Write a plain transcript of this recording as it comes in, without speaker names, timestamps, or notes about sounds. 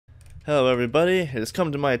Hello everybody, it has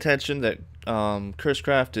come to my attention that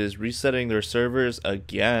CurseCraft is resetting their servers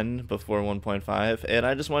again before 1.5, and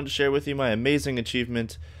I just wanted to share with you my amazing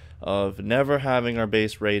achievement of never having our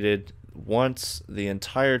base raided once the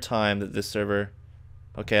entire time that this server...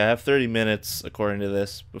 Okay, I have 30 minutes according to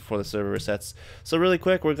this before the server resets. So really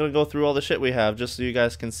quick, we're going to go through all the shit we have just so you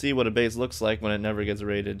guys can see what a base looks like when it never gets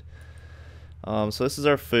raided. So this is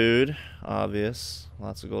our food, obvious.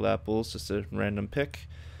 Lots of gold apples, just a random pick.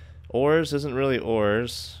 Ores isn't really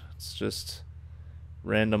ores, it's just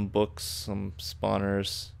random books, some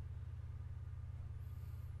spawners.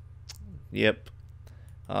 Yep.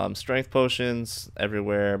 Strength potions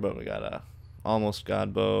everywhere, but we got a almost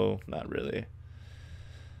god bow, not really.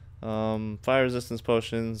 Fire resistance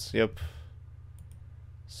potions, yep.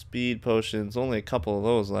 Speed potions, only a couple of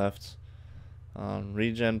those left.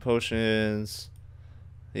 Regen potions.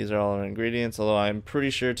 These are all our ingredients, although I'm pretty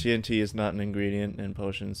sure TNT is not an ingredient in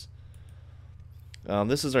potions.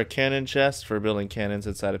 This is our cannon chest for building cannons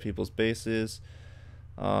inside of people's bases.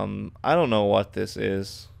 I don't know what this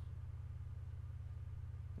is.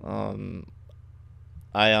 I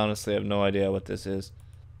honestly have no idea what this is.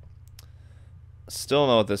 Still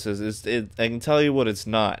know what this is. I can tell you what it's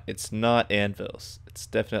not. It's not anvils. It's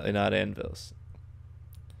definitely not anvils.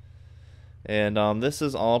 And this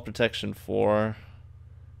is all protection 4.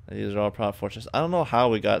 These are all Prot 4 chests. I don't know how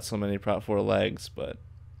we got so many Prot 4 legs, but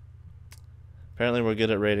apparently we're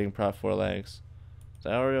good at raiding Prot 4 legs.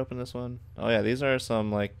 Did I already open this one? Oh yeah, these are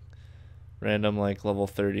some like random like level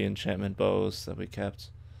 30 enchantment bows that we kept.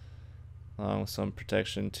 Along with some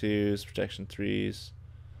protection 2s, protection 3s.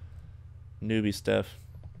 Newbie stuff.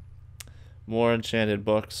 More enchanted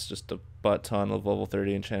books, just a butt ton of level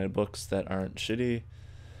 30 enchanted books that aren't shitty.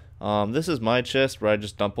 This is my chest where I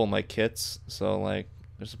just dump all my kits. So like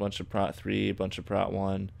there's a bunch of Prot 3, a bunch of Prot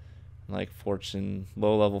 1, like fortune,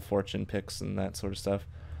 low level fortune picks and that sort of stuff.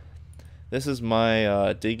 This is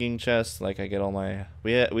my digging chest. Like I get all my...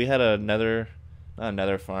 We had a nether... Not a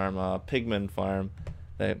nether farm, pigman farm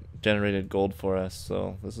that generated gold for us.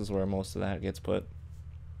 So this is where most of that gets put.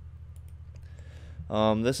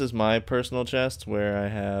 This is my personal chest where I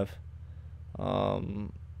have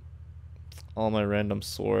all my random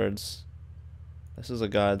swords. This is a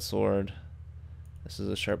god sword. This is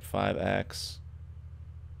a sharp 5 axe.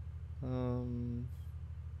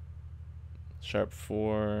 Sharp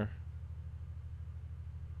 4.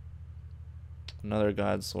 Another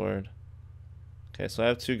god sword. Okay, so I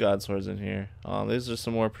have 2 god swords in here. These are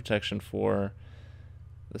some more protection 4.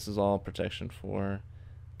 This is all protection 4.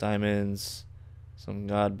 Diamonds. Some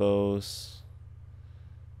god bows.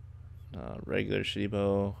 Regular shitty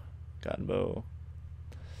bow. God bow.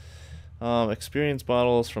 Experience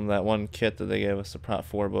bottles from that one kit that they gave us, the Prot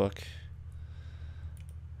 4 book.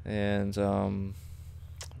 And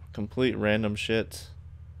complete random shit.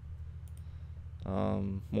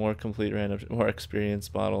 More complete random, more experience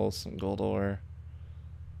bottles, some gold ore.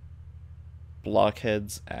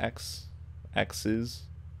 Blockhead's axes.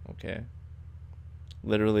 Okay.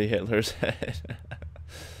 Literally Hitler's head.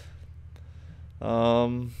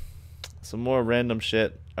 Some more random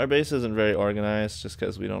shit. Our base isn't very organized just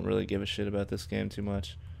because we don't really give a shit about this game too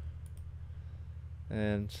much.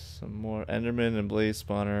 And some more Enderman and Blaze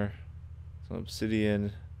spawner. Some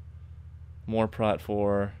obsidian. More Prot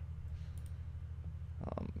 4.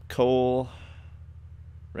 Coal.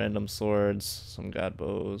 Random swords. Some god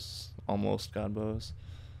bows. Almost god bows.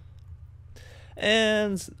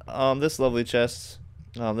 And this lovely chest.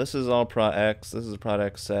 This is all Prot X. This is a Prot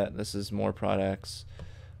X set. This is more Prot X.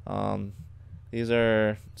 These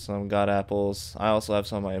are some god apples. I also have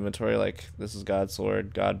some in my inventory, like this is god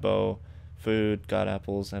sword, god bow, food, god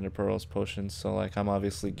apples, ender pearls, potions. So like I'm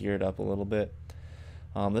obviously geared up a little bit.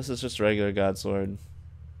 This is just a regular god sword.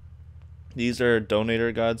 These are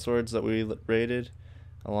donator god swords that we raided,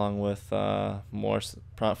 along with more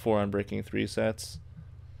Prot 4 Unbreaking 3 sets.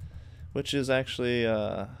 Which is actually,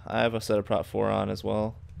 I have a set of Prot 4 on as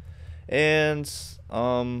well. And,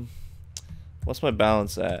 what's my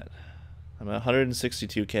balance at? I'm at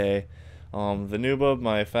 162k. Vanuba,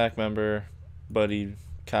 my FAQ member, buddy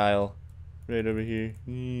Kyle, right over here.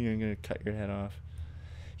 I'm gonna cut your head off.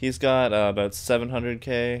 He's got about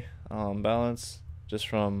 700k balance, just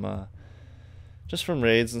from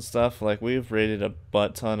raids and stuff. Like we've raided a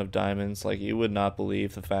butt ton of diamonds. Like you would not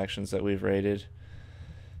believe the factions that we've raided.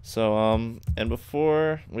 So, and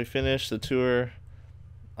before we finish the tour,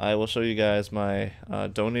 I will show you guys my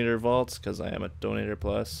donator vaults, because I am a donator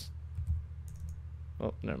plus.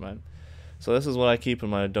 Oh, never mind. So this is what I keep in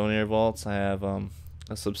my donator vaults. I have a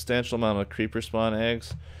substantial amount of creeper spawn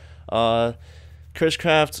eggs.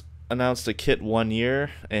 CurseCraft announced a kit 1 year,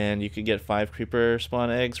 and you could get 5 creeper spawn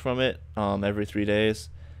eggs from it every 3 days.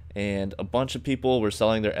 And a bunch of people were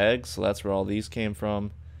selling their eggs, so that's where all these came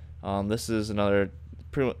from. This is another,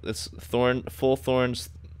 it's full thorns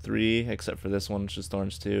 3, except for this one, which is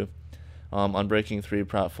thorns 2. Unbreaking 3,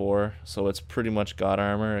 Prot 4, so it's pretty much god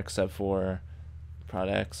armor except for Prot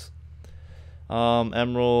X.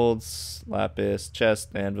 Emeralds, lapis,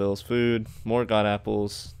 chest, anvils, food, more god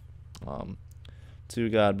apples, 2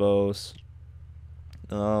 god bows,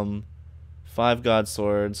 5 god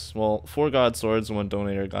swords, well, 4 god swords and 1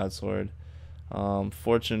 donator god sword,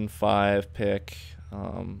 fortune 5 pick,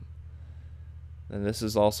 and this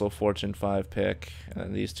is also fortune 5 pick,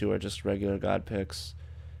 and these 2 are just regular god picks.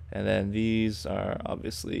 And then these are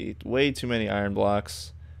obviously way too many iron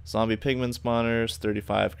blocks. Zombie pigman spawners,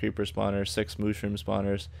 35 creeper spawners, 6 mushroom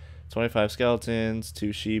spawners, 25 skeletons,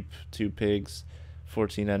 2 sheep, 2 pigs,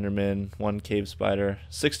 14 endermen, 1 cave spider,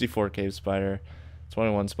 64 cave spider,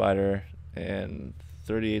 21 spider, and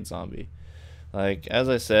 38 zombie. Like, as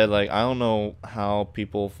I said, like, I don't know how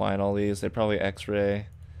people find all these. They probably x-ray.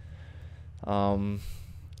 I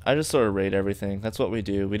just sort of raid everything. That's what we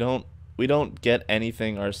do. We don't get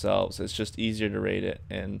anything ourselves. It's just easier to raid it,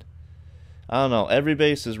 and I don't know, every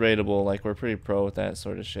base is raidable. Like, we're pretty pro with that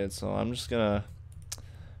sort of shit. So I'm just gonna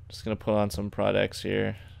put on some Prot X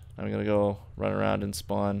here. I'm gonna go run around and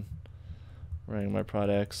spawn running my Prot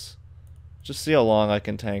X. Just see how long I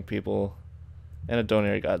can tank people. And a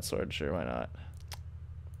donator god sword, sure, why not?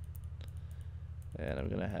 And I'm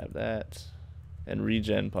gonna have that. And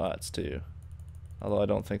regen pots too. Although I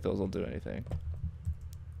don't think those will do anything.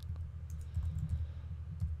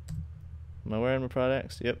 Am I wearing my Prot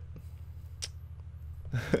X? Yep.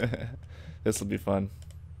 This will be fun.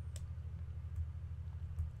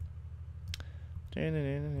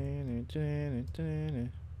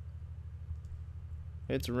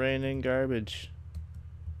 It's raining garbage.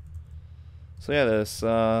 So yeah, this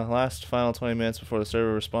last final 20 minutes before the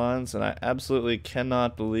server responds, and I absolutely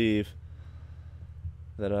cannot believe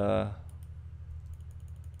that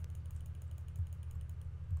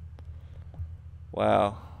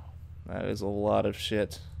wow, that is a lot of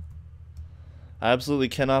shit. I absolutely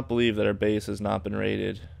cannot believe that our base has not been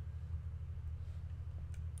raided.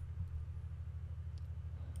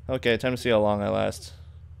 Okay, time to see how long I last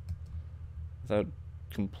without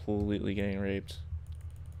completely getting raped.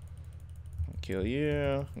 I'll kill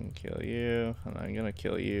you, and kill you, and I'm gonna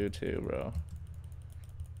kill you too, bro.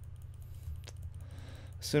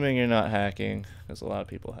 Assuming you're not hacking, because a lot of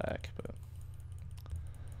people hack, but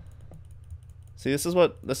see, this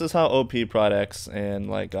is how OP Prot X and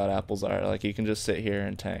like god apples are. Like, you can just sit here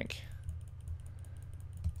and tank.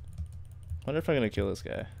 Wonder if I'm gonna kill this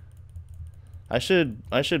guy. I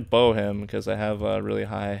should bow him because I have really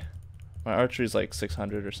high. My archery's like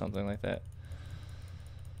 600 or something like that.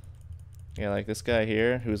 Yeah, like this guy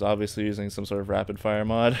here, who's obviously using some sort of rapid fire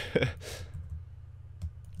mod.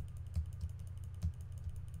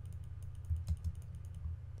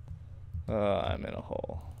 I'm in a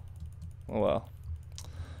hole. Oh well.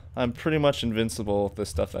 I'm pretty much invincible with this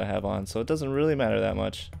stuff that I have on, so it doesn't really matter that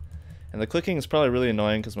much. And the clicking is probably really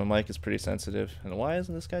annoying because my mic is pretty sensitive. And why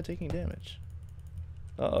isn't this guy taking damage?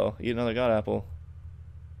 Uh-oh, eat another god apple.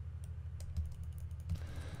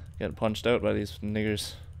 Getting punched out by these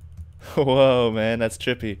niggers. Whoa, man, that's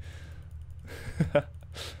trippy.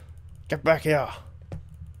 Get back here.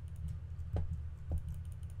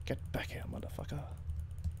 Get back here, motherfucker.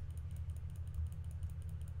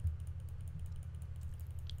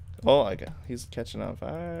 Oh, he's catching on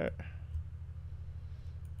fire.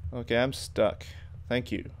 Okay, I'm stuck.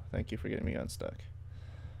 Thank you. Thank you for getting me unstuck.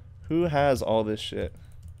 Who has all this shit?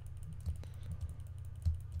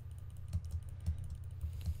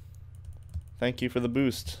 Thank you for the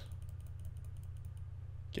boost.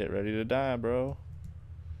 Get ready to die, bro.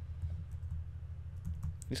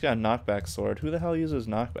 He's got a knockback sword. Who the hell uses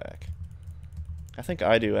knockback? I think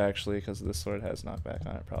I do, actually, because this sword has knockback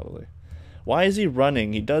on it, probably. Why is he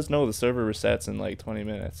running? He does know the server resets in like 20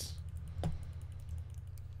 minutes.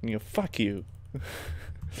 You know, fuck you.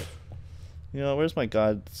 You know, where's my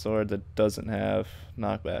god sword that doesn't have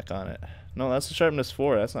knockback on it? No, that's a sharpness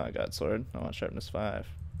 4. That's not a god sword. I want sharpness 5.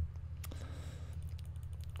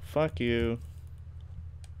 Fuck you.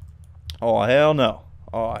 Oh, hell no.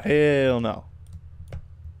 Oh, hell no.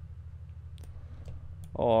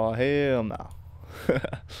 Oh, hell no.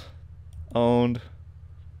 Owned.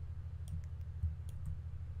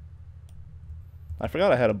 I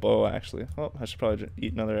forgot I had a bow, actually. Oh, I should probably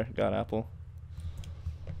eat another god apple.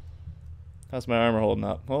 How's my armor holding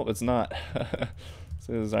up? Oh, it's not. As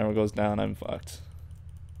soon as his armor goes down, I'm fucked.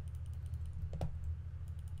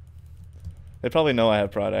 They probably know I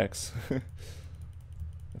have Prot X.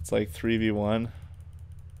 It's like 3v1.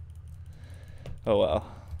 Oh well.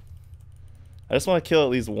 I just want to kill at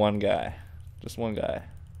least one guy. Just one guy.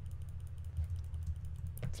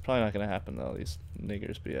 It's probably not going to happen though. These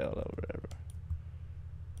niggers be out or whatever.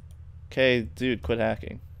 Okay, dude, quit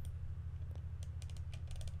hacking.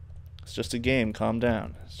 It's just a game. Calm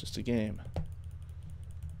down. It's just a game.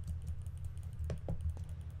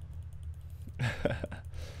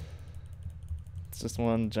 It's just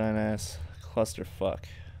one giant ass clusterfuck.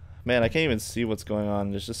 Man, I can't even see what's going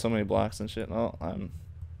on. There's just so many blocks and shit. Oh,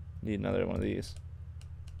 need another one of these.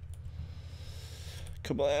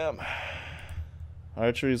 Kablam.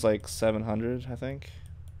 Archery's like 700, I think.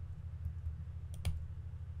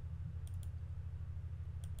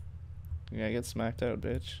 Yeah, get smacked out,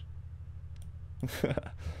 bitch.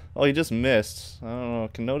 Oh, he just missed. I don't know.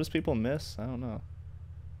 Can notice people miss? I don't know.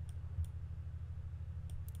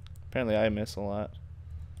 Apparently I miss a lot.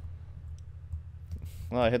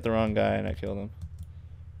 Well, I hit the wrong guy and I killed him.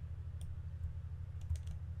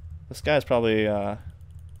 This guy's probably,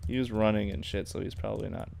 he was running and shit, so he's probably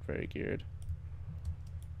not very geared.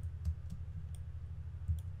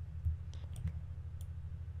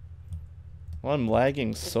 Well, I'm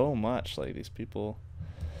lagging so much, like these people.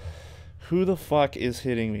 Who the fuck is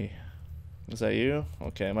hitting me? Is that you?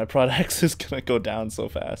 Okay, my Prot X is gonna go down so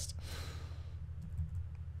fast.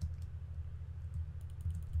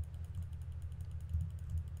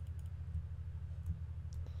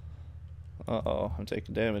 Uh-oh, I'm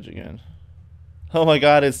taking damage again. Oh my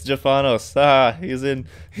god, it's Jafanos. Ah, he's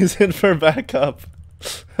in for backup.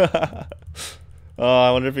 Oh,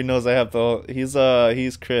 I wonder if he knows I have the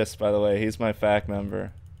he's Chris, by the way. He's my FAC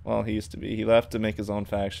member. Well, he used to be. He left to make his own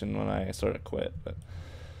faction when I sort of quit, but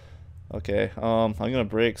okay. I'm gonna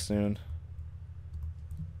break soon.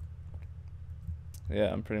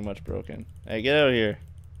 Yeah, I'm pretty much broken. Hey, get out of here.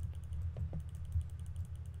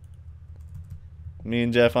 Me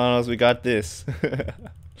and Jeff Anos, we got this.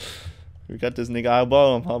 We got this nigga. I'll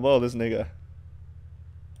blow him. I'll blow this nigga.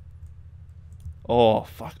 Oh,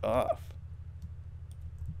 fuck off.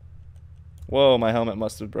 Whoa, my helmet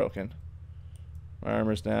must have broken. My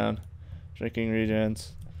armor's down. Drinking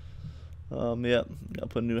regens. Yep. Gotta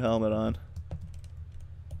put a new helmet on.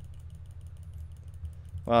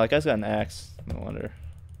 Wow, that guy's got an axe. No wonder.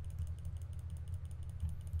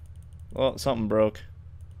 Well, something broke.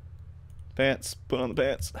 Pants. Put on the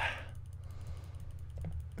pants.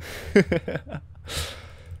 I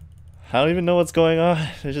don't even know what's going on.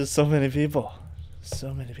 There's just so many people.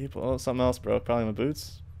 So many people. Oh, something else broke. Probably my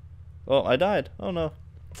boots. Oh, I died. Oh no.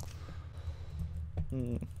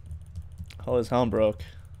 Oh, his helm broke.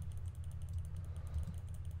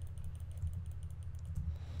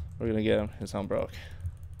 We're gonna get him. His helm broke.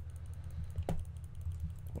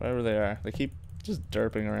 Wherever they are. They keep just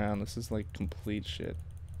derping around. This is like complete shit.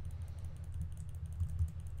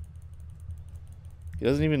 He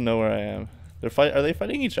doesn't even know where I am. Are they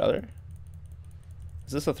fighting each other?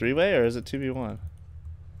 Is this a 3-way or is it 2v1?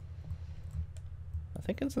 I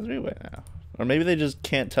think it's a 3-way now. Or maybe they just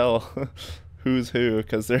can't tell who's who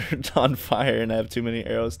because they're on fire and have too many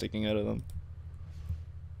arrows sticking out of them.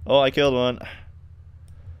 Oh, I killed one.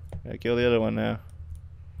 I kill the other one now.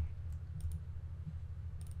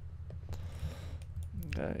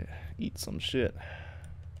 Gotta eat some shit.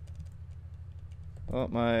 Oh,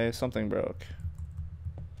 my something broke.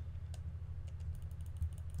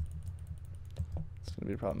 It's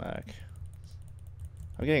gonna be problematic.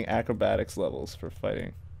 I'm getting acrobatics levels for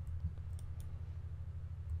fighting.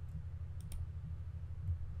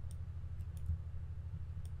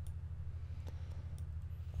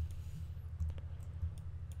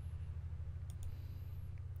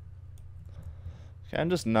 Okay, I'm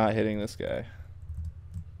just not hitting this guy.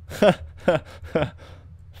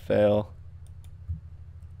 Fail.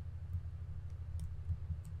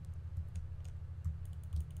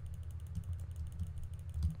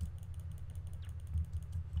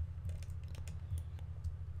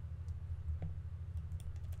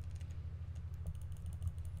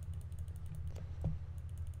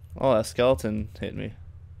 Oh, that skeleton hit me.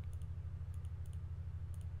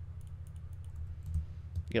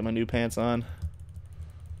 Get my new pants on.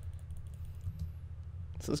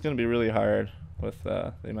 This is going to be really hard with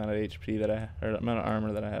the amount of HP that or the amount of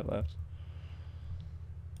armor that I have left.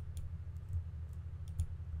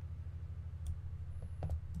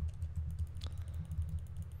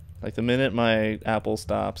 Like the minute my apple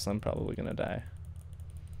stops, I'm probably going to die.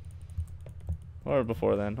 Or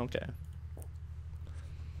before then, okay.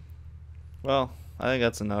 Well, I think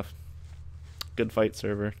that's enough. Good fight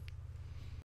server.